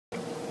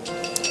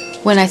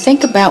When I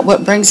think about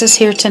what brings us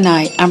here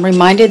tonight, I'm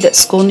reminded that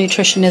school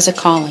nutrition is a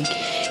calling.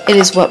 It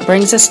is what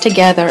brings us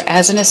together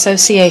as an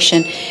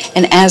association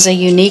and as a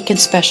unique and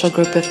special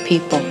group of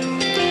people.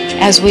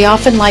 As we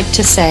often like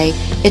to say,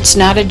 it's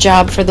not a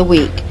job for the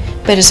weak,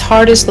 but as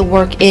hard as the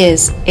work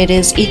is, it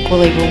is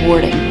equally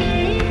rewarding.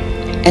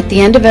 At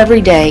the end of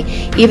every day,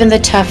 even the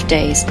tough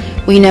days,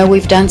 we know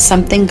we've done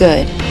something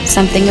good,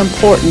 something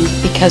important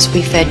because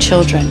we fed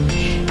children.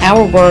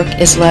 Our work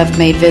is love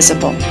made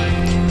visible.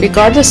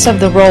 Regardless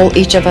of the role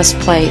each of us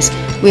plays,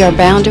 we are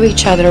bound to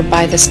each other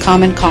by this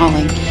common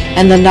calling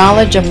and the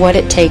knowledge of what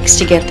it takes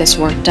to get this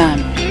work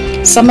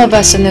done. Some of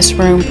us in this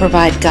room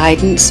provide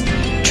guidance,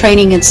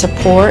 training and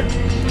support.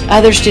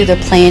 Others do the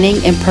planning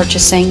and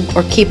purchasing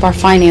or keep our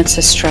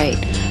finances straight,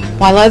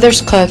 while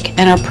others cook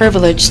and are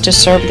privileged to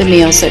serve the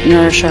meals that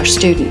nourish our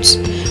students.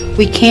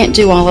 We can't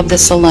do all of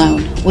this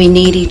alone. We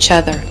need each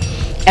other.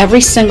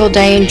 Every single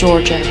day in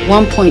Georgia,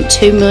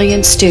 1.2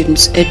 million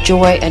students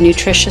enjoy a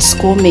nutritious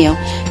school meal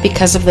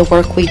because of the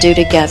work we do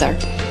together.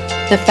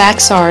 The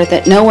facts are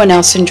that no one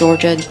else in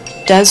Georgia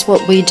does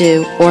what we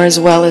do or as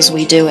well as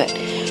we do it.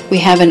 We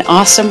have an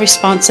awesome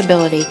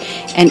responsibility,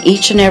 and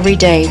each and every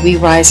day we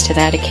rise to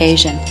that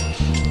occasion.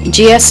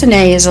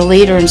 GS&A is a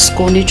leader in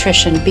school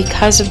nutrition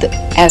because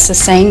as the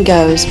saying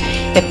goes,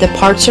 if the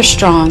parts are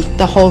strong,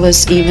 the whole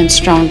is even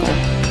stronger.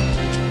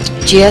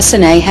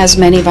 GS&A has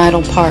many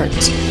vital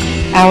parts.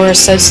 Our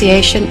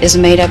association is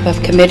made up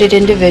of committed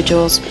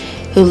individuals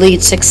who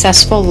lead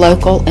successful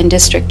local and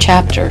district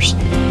chapters.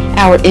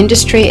 Our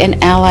industry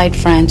and allied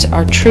friends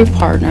are true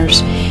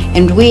partners,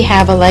 and we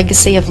have a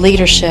legacy of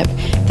leadership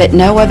that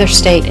no other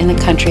state in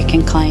the country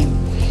can claim.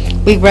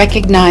 We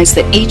recognize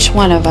that each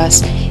one of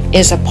us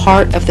is a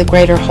part of the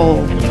greater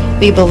whole.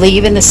 We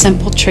believe in the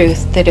simple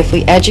truth that if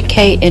we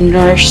educate and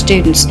nourish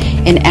students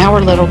in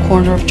our little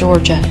corner of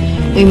Georgia,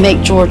 we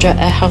make Georgia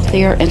a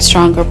healthier and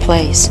stronger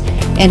place.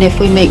 And if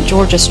we make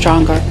Georgia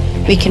stronger,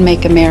 we can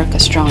make America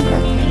stronger.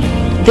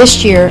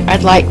 This year,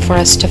 I'd like for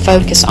us to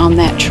focus on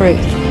that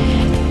truth.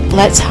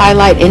 Let's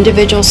highlight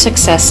individual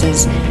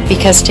successes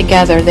because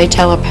together they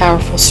tell a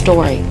powerful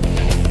story.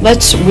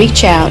 Let's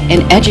reach out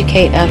and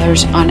educate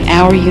others on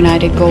our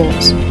united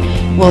goals.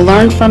 We'll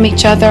learn from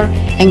each other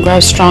and grow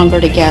stronger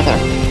together.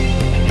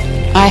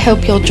 I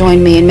hope you'll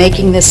join me in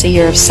making this a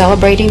year of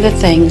celebrating the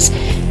things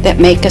that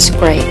make us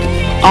great,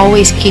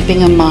 always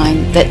keeping in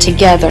mind that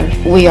together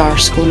we are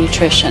school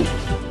nutrition.